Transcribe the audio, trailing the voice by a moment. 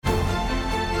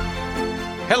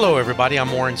Hello, everybody.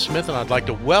 I'm Warren Smith, and I'd like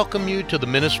to welcome you to the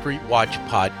Ministry Watch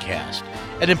podcast.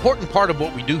 An important part of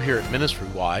what we do here at Ministry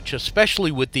Watch,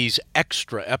 especially with these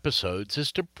extra episodes, is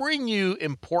to bring you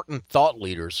important thought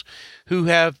leaders who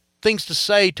have things to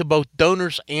say to both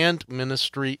donors and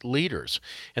ministry leaders.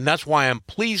 And that's why I'm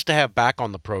pleased to have back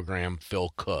on the program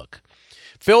Phil Cook.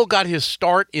 Phil got his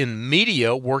start in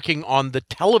media working on the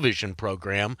television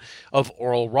program of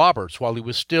Oral Roberts while he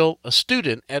was still a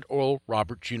student at Oral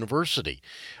Roberts University.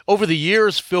 Over the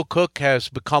years, Phil Cook has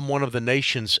become one of the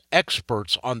nation's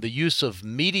experts on the use of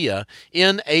media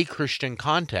in a Christian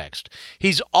context.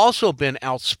 He's also been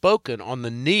outspoken on the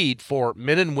need for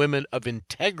men and women of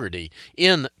integrity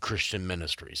in Christian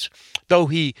ministries. Though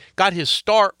he got his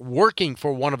start working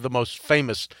for one of the most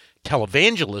famous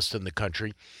televangelists in the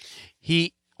country,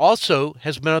 he also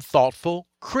has been a thoughtful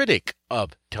critic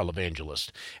of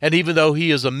televangelists. And even though he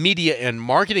is a media and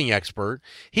marketing expert,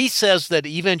 he says that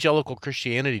evangelical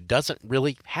Christianity doesn't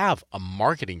really have a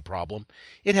marketing problem.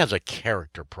 It has a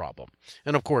character problem.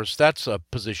 And of course, that's a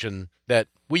position that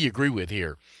we agree with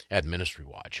here at Ministry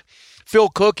Watch. Phil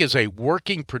Cook is a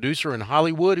working producer in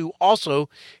Hollywood who also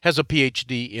has a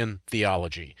PhD in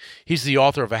theology. He's the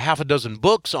author of a half a dozen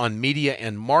books on media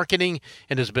and marketing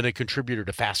and has been a contributor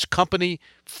to Fast Company,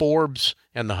 Forbes,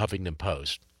 and the Huffington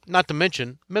Post, not to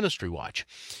mention Ministry Watch.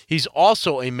 He's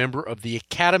also a member of the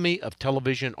Academy of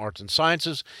Television Arts and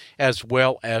Sciences, as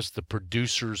well as the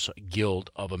Producers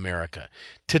Guild of America.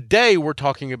 Today, we're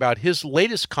talking about his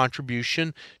latest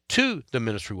contribution to the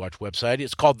Ministry Watch website.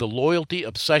 It's called The Loyalty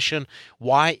Obsession: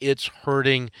 Why It's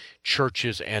Hurting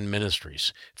Churches and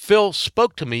Ministries. Phil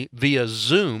spoke to me via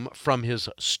Zoom from his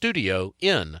studio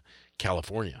in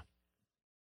California.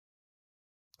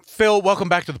 Phil, welcome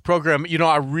back to the program. You know,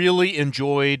 I really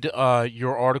enjoyed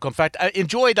your article. In fact, I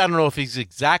don't know if it's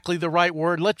exactly the right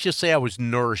word. Let's just say I was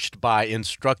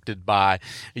instructed by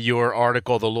your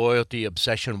article, The Loyalty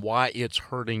Obsession: Why It's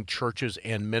Hurting Churches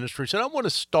and Ministries. And I want to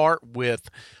start with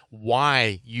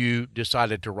why you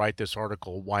decided to write this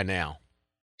article. Why now?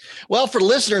 Well, for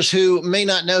listeners who may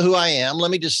not know who I am,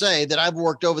 let me just say that I've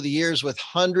worked over the years with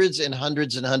hundreds and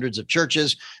hundreds and hundreds of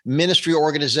churches, ministry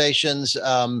organizations,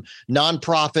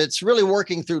 nonprofits, really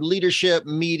working through leadership,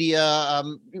 media,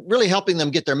 really helping them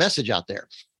get their message out there.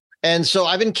 And so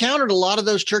I've encountered a lot of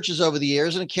those churches over the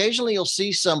years, and occasionally you'll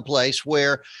see someplace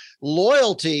where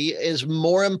loyalty is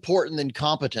more important than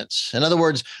competence. In other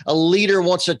words, a leader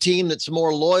wants a team that's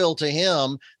more loyal to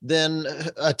him than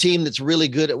a team that's really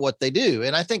good at what they do.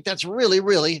 And I think that's really,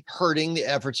 really hurting the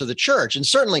efforts of the church. And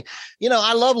certainly, you know,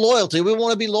 I love loyalty. We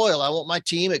want to be loyal. I want my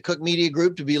team at Cook Media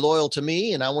Group to be loyal to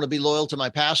me, and I want to be loyal to my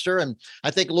pastor. And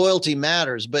I think loyalty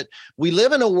matters. But we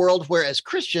live in a world where, as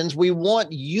Christians, we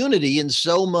want unity in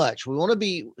so much. We want to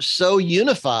be so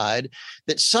unified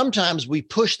that sometimes we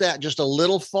push that just a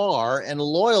little far, and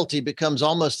loyalty becomes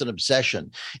almost an obsession.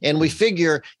 And we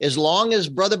figure as long as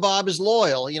Brother Bob is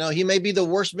loyal, you know, he may be the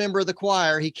worst member of the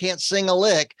choir. He can't sing a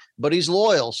lick, but he's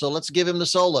loyal. So let's give him the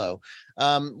solo.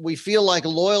 We feel like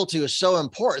loyalty is so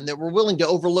important that we're willing to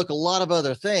overlook a lot of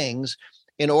other things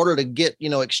in order to get,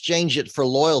 exchange it for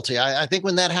loyalty. I think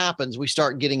when that happens, we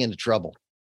start getting into trouble.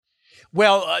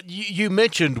 Well, you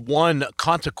mentioned one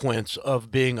consequence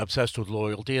of being obsessed with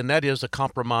loyalty, and that is a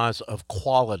compromise of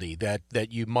quality,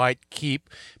 that you might keep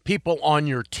people on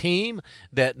your team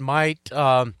that might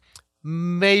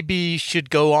maybe should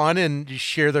go on and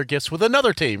share their gifts with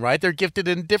another team, right? They're gifted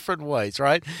in different ways,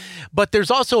 right? But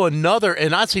there's also another,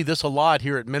 and I see this a lot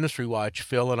here at Ministry Watch,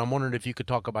 Phil, and I'm wondering if you could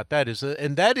talk about that,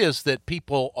 and that is that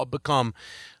people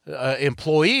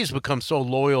employees become so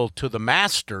loyal to the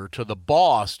master, to the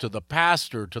boss, to the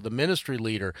pastor, to the ministry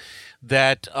leader,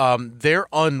 that they're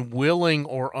unwilling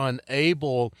or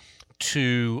unable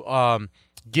to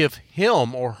give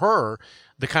him or her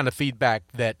the kind of feedback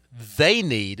that they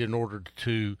need in order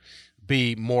to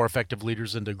be more effective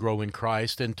leaders and to grow in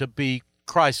Christ and to be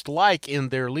Christ-like in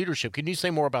their leadership. Can you say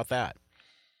more about that?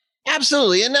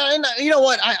 Absolutely. And you know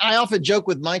what? I often joke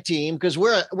with my team because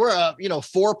we're a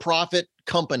for-profit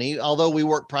company, although we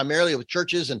work primarily with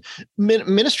churches and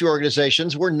ministry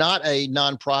organizations. We're not a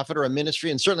nonprofit or a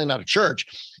ministry, and certainly not a church.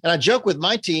 And I joke with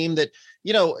my team that,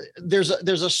 there's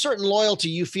a certain loyalty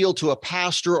you feel to a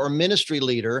pastor or ministry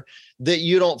leader that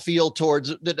you don't feel towards,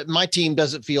 that my team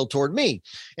doesn't feel toward me.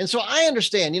 And so I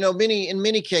understand, in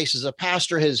many cases, a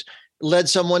pastor has led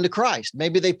someone to Christ.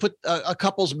 Maybe they put a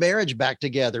couple's marriage back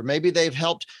together. Maybe they've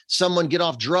helped someone get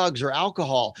off drugs or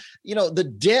alcohol.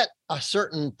 The debt a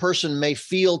certain person may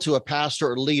feel to a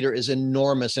pastor or leader is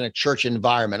enormous in a church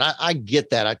environment. I get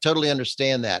that. I totally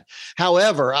understand that.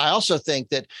 However, I also think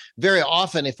that very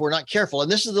often, if we're not careful,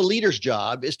 and this is the leader's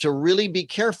job, is to really be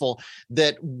careful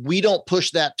that we don't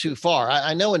push that too far.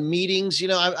 I know in meetings,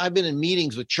 I've been in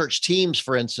meetings with church teams,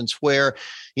 for instance, where,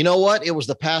 you know what, it was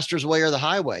the pastor's way or the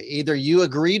highway. Either you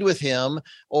agreed with him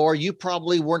or you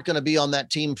probably weren't going to be on that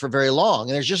team for very long.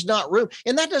 And there's just not room.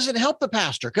 And that doesn't help the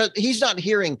pastor because he's not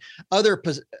hearing other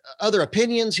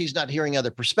opinions. He's not hearing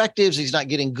other perspectives. He's not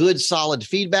getting good, solid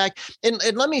feedback. And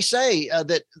let me say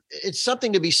that it's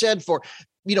something to be said for,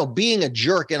 being a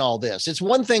jerk in all this. It's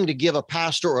one thing to give a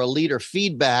pastor or a leader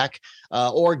feedback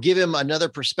or give him another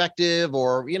perspective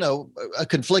or, a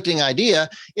conflicting idea.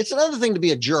 It's another thing to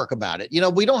be a jerk about it.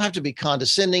 We don't have to be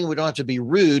condescending. We don't have to be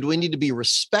rude. We need to be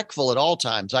respectful at all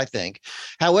times, I think.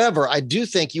 However, I do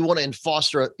think you want to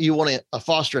foster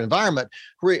an environment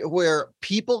where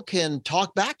people can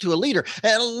talk back to a leader.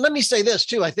 And let me say this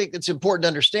too. I think it's important to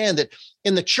understand that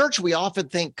in the church, we often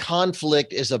think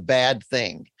conflict is a bad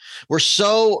thing. We're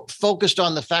so focused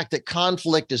on the fact that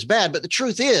conflict is bad, but the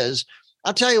truth is,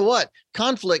 I'll tell you what,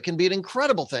 conflict can be an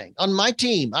incredible thing. On my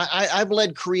team, I've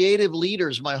led creative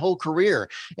leaders my whole career,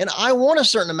 and I want a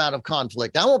certain amount of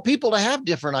conflict. I want people to have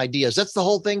different ideas. That's the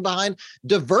whole thing behind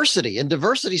diversity. And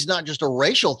diversity is not just a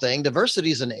racial thing. Diversity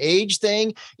is an age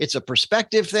thing. It's a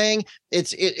perspective thing.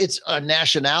 It's a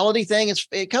nationality thing.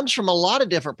 It comes from a lot of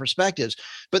different perspectives.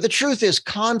 But the truth is,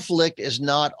 conflict is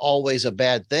not always a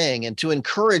bad thing. And to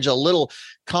encourage a little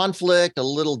conflict, a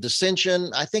little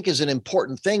dissension, I think is an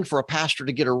important thing for a pastor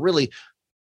to get a really,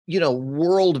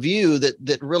 worldview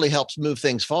that really helps move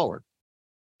things forward.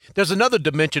 There's another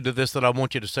dimension to this that I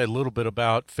want you to say a little bit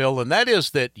about, Phil, and that is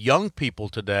that young people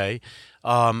today,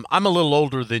 I'm a little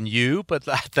older than you, but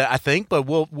I think, but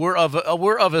we're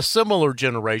of a similar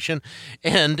generation,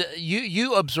 and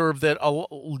you observe that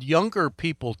younger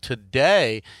people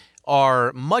today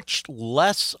are much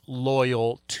less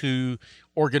loyal to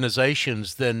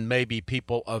organizations than maybe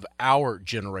people of our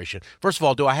generation. First of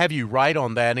all, do I have you right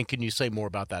on that, and can you say more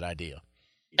about that idea?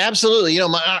 Absolutely.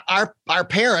 Our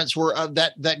parents were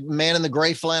that man in the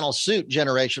gray flannel suit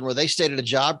generation where they stayed at a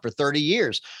job for 30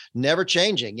 years, never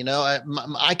changing.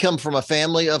 I come from a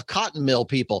family of cotton mill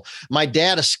people. My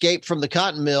dad escaped from the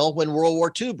cotton mill when World War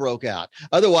II broke out.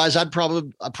 Otherwise, I'd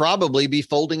probably be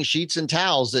folding sheets and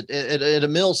towels at a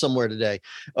mill somewhere today.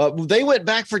 They went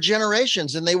back for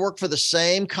generations and they worked for the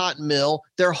same cotton mill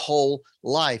their whole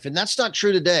life. And that's not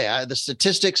true today. The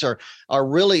statistics are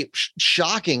really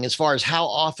shocking as far as how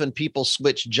often people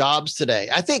switch jobs today.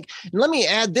 I think, let me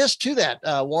add this to that,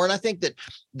 Warren. I think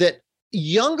that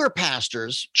younger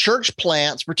pastors, church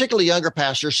plants, particularly younger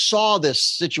pastors, saw this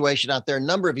situation out there a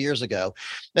number of years ago,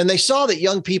 and they saw that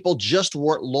young people just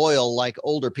weren't loyal like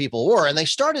older people were. And they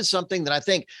started something that I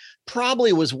think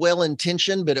probably was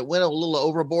well-intentioned, but it went a little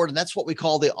overboard. And that's what we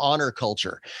call the honor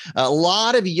culture. A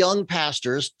lot of young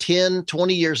pastors 10,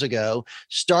 20 years ago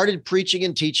started preaching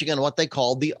and teaching on what they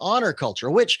called the honor culture,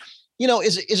 which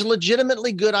is a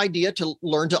legitimately good idea to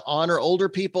learn to honor older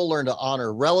people, learn to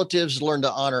honor relatives, learn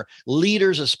to honor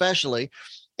leaders, especially.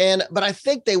 But I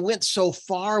think they went so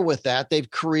far with that. They've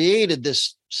created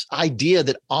this idea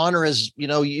that honor is,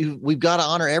 we've got to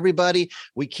honor everybody.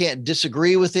 We can't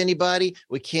disagree with anybody.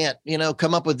 We can't,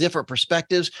 come up with different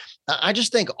perspectives. I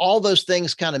just think all those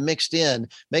things kind of mixed in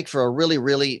make for a really,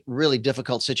 really, really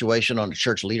difficult situation on a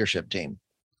church leadership team.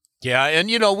 Yeah, and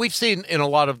we've seen in a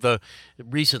lot of the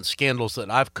recent scandals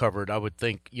that I've covered, I would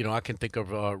think, I can think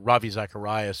of Ravi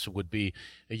Zacharias would be,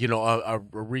 a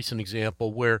recent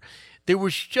example where there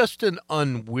was just an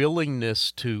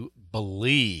unwillingness to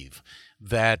believe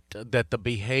that the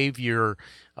behavior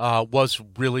was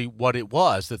really what it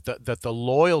was, that the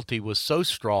loyalty was so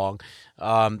strong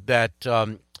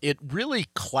that it really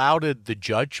clouded the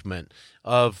judgment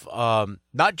of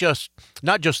not just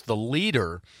the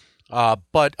leader,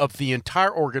 but of the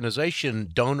entire organization,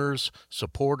 donors,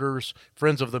 supporters,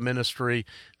 friends of the ministry,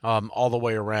 all the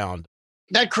way around.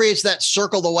 That creates that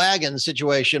circle the wagon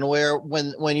situation where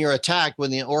when you're attacked, when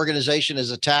the organization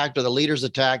is attacked or the leader's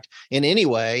attacked in any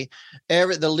way,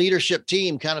 the leadership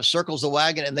team kind of circles the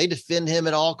wagon and they defend him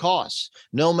at all costs,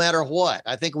 no matter what.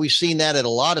 I think we've seen that at a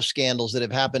lot of scandals that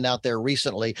have happened out there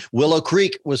recently. Willow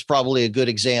Creek was probably a good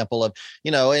example of,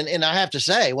 and I have to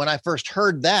say, when I first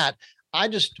heard that,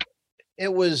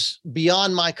 it was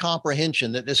beyond my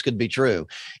comprehension that this could be true.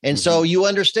 And so you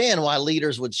understand why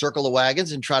leaders would circle the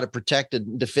wagons and try to protect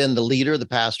and defend the leader, the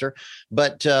pastor.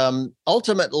 But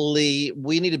ultimately,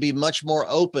 we need to be much more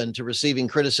open to receiving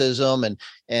criticism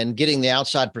and getting the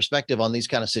outside perspective on these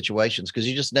kind of situations, because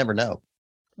you just never know.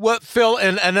 Well, Phil,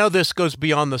 and I know this goes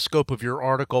beyond the scope of your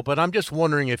article, but I'm just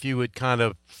wondering if you would kind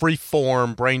of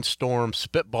free-form, brainstorm,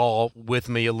 spitball with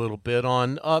me a little bit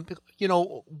on,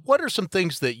 what are some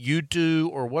things that you do,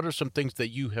 or what are some things that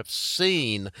you have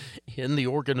seen in the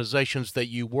organizations that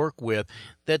you work with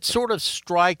that sort of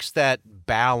strikes that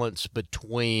balance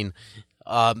between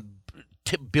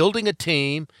building a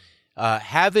team,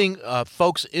 having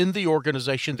folks in the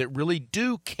organization that really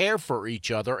do care for each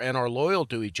other and are loyal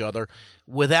to each other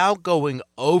without going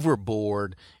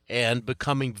overboard and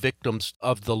becoming victims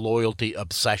of the loyalty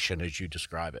obsession, as you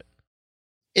describe it?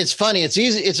 It's funny. It's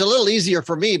easy. It's a little easier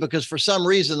for me because for some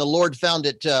reason the Lord found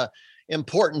it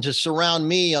important to surround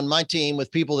me on my team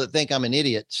with people that think I'm an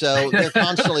idiot. So they're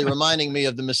constantly reminding me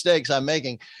of the mistakes I'm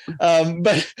making.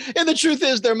 But and the truth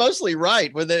is, they're mostly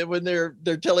right when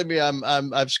they're telling me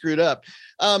I've screwed up.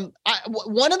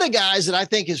 One of the guys that I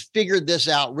think has figured this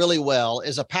out really well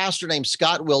is a pastor named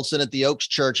Scott Wilson at the Oaks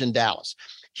Church in Dallas.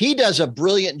 He does a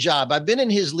brilliant job. I've been in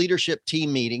his leadership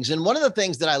team meetings, and one of the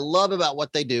things that I love about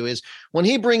what they do is when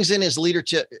he brings in his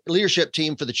leadership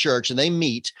team for the church and they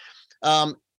meet,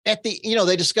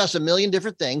 they discuss a million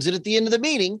different things. And at the end of the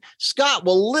meeting, Scott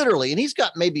will literally, and he's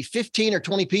got maybe 15 or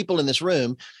 20 people in this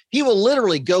room, he will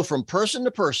literally go from person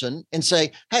to person and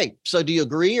say, hey, so do you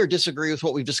agree or disagree with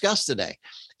what we've discussed today?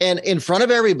 And in front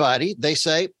of everybody, they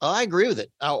say, oh, I agree with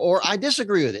it, or I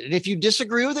disagree with it. And if you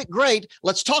disagree with it, great,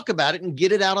 let's talk about it and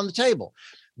get it out on the table.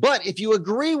 But if you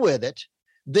agree with it,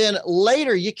 then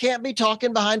later you can't be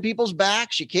talking behind people's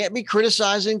backs. You can't be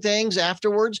criticizing things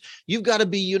afterwards. You've got to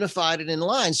be unified and in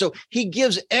line. So he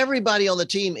gives everybody on the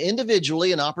team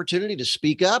individually an opportunity to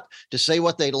speak up, to say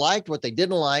what they liked, what they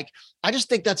didn't like. I just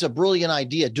think that's a brilliant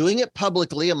idea, doing it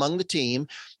publicly among the team,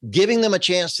 giving them a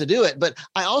chance to do it. But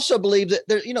I also believe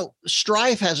that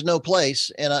strife has no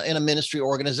place in a ministry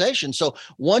organization. So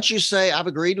once you say, I've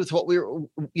agreed with what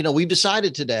we've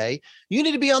decided today, you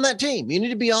need to be on that team. You need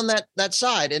to be on that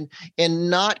side and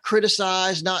not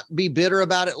criticize, not be bitter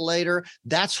about it later.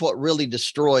 That's what really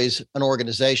destroys an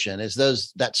organization, is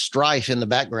that strife in the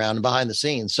background and behind the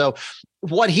scenes. So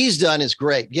what he's done is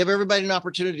great. Give everybody an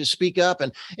opportunity to speak up.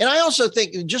 And I also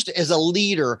think, just as a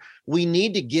leader, we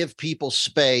need to give people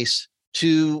space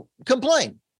to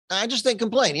complain. I just think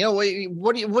complain.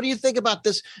 What do you think about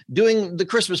this, doing the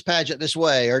Christmas pageant this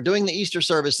way, or doing the Easter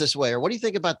service this way? Or what do you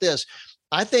think about this?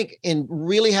 I think in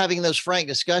really having those frank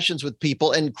discussions with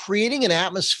people and creating an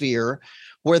atmosphere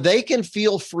where they can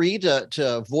feel free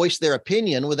to voice their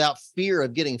opinion without fear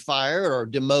of getting fired or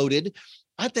demoted,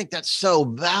 I think that's so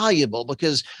valuable,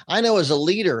 because I know as a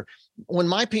leader, when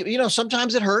my people,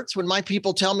 sometimes it hurts when my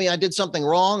people tell me I did something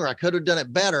wrong or I could have done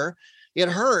it better. It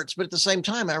hurts. But at the same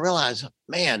time, I realize,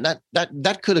 man,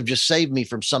 that could have just saved me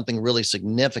from something really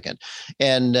significant.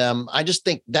 And I just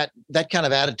think that kind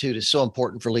of attitude is so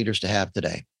important for leaders to have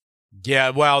today. Yeah,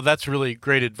 wow, that's really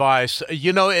great advice.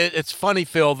 It's funny,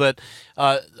 Phil, that,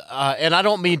 and I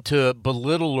don't mean to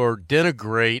belittle or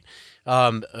denigrate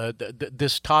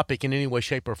this topic in any way,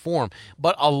 shape, or form,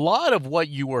 but a lot of what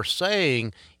you are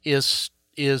saying is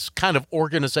kind of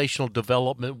organizational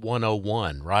development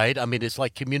 101, right? I mean, it's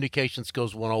like communication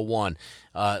skills 101.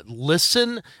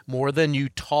 Listen more than you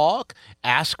talk,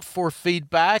 ask for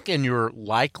feedback, and you're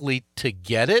likely to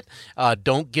get it.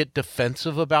 Don't get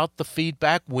defensive about the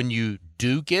feedback when you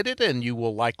do get it, and you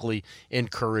will likely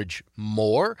encourage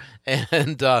more.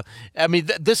 And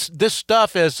this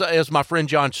stuff, as my friend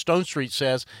John Stonestreet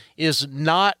says, is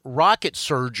not rocket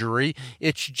surgery.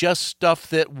 It's just stuff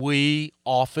that we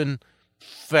often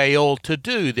fail to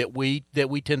do, that we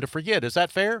tend to forget. Is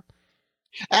that fair?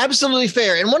 Absolutely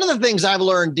fair. And one of the things I've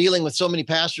learned dealing with so many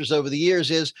pastors over the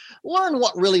years is learn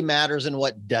what really matters and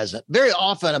what doesn't. Very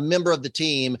often a member of the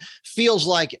team feels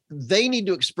like they need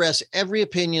to express every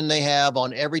opinion they have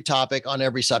on every topic, on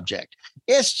every subject.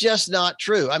 It's just not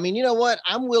true. I mean, you know what?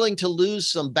 I'm willing to lose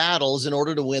some battles in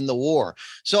order to win the war.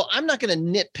 So I'm not going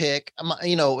to nitpick.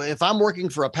 If I'm working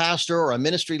for a pastor or a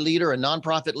ministry leader, a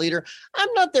nonprofit leader,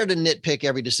 I'm not there to nitpick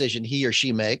every decision he or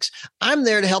she makes. I'm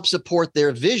there to help support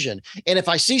their vision. And if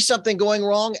I see something going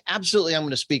wrong, absolutely, I'm going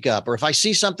to speak up. Or if I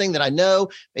see something that I know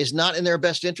is not in their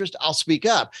best interest, I'll speak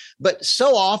up. But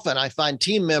so often I find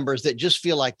team members that just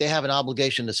feel like they have an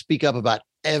obligation to speak up about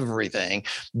everything.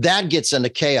 That gets into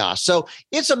chaos. So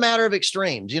it's a matter of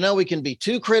extremes. We can be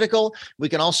too critical. We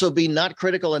can also be not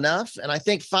critical enough. And I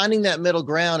think finding that middle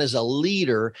ground as a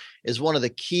leader is one of the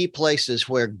key places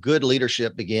where good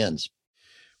leadership begins.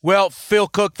 Well, Phil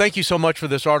Cook, thank you so much for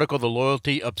this article, The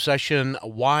Loyalty Obsession,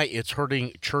 Why It's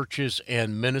Hurting Churches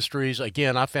and Ministries.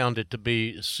 Again, I found it to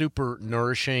be super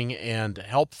nourishing and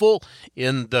helpful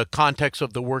in the context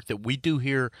of the work that we do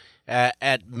here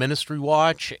at Ministry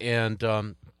Watch. And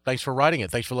thanks for writing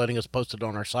it. Thanks for letting us post it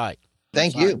on our site.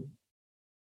 Thank you.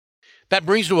 That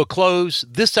brings to a close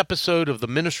this episode of the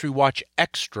Ministry Watch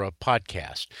Extra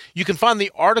podcast. You can find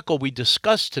the article we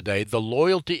discussed today, The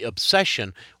Loyalty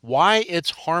Obsession, Why It's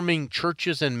Harming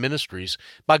Churches and Ministries,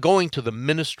 by going to the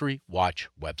Ministry Watch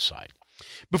website.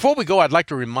 Before we go, I'd like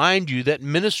to remind you that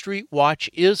Ministry Watch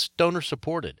is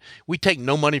donor-supported. We take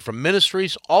no money from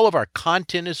ministries. All of our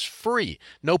content is free,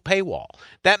 no paywall.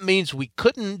 That means we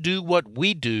couldn't do what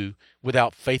we do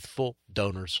without faithful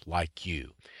donors like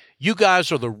you. You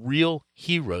guys are the real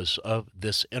heroes of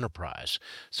this enterprise.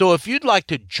 So if you'd like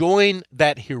to join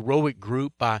that heroic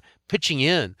group by pitching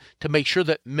in to make sure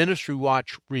that Ministry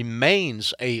Watch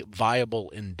remains a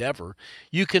viable endeavor,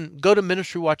 you can go to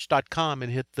ministrywatch.com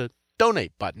and hit the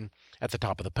donate button at the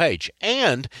top of the page.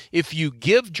 And if you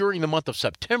give during the month of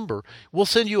September, we'll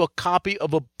send you a copy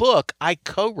of a book I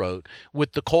co-wrote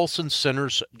with the Colson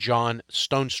Center's John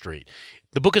Stonestreet.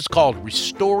 The book is called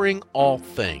Restoring All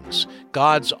Things,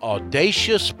 God's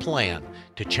Audacious Plan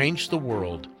to Change the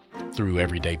World Through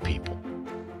Everyday People.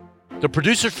 The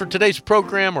producers for today's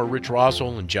program are Rich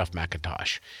Roswell and Jeff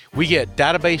McIntosh. We get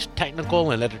database,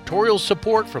 technical, and editorial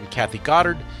support from Kathy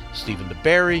Goddard, Stephen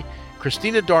DeBerry,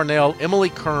 Christina Darnell, Emily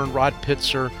Kern, Rod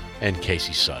Pitzer, and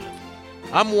Casey Sutton.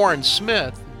 I'm Warren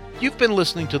Smith. You've been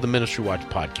listening to the Ministry Watch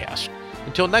podcast.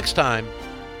 Until next time,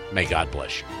 may God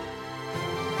bless you.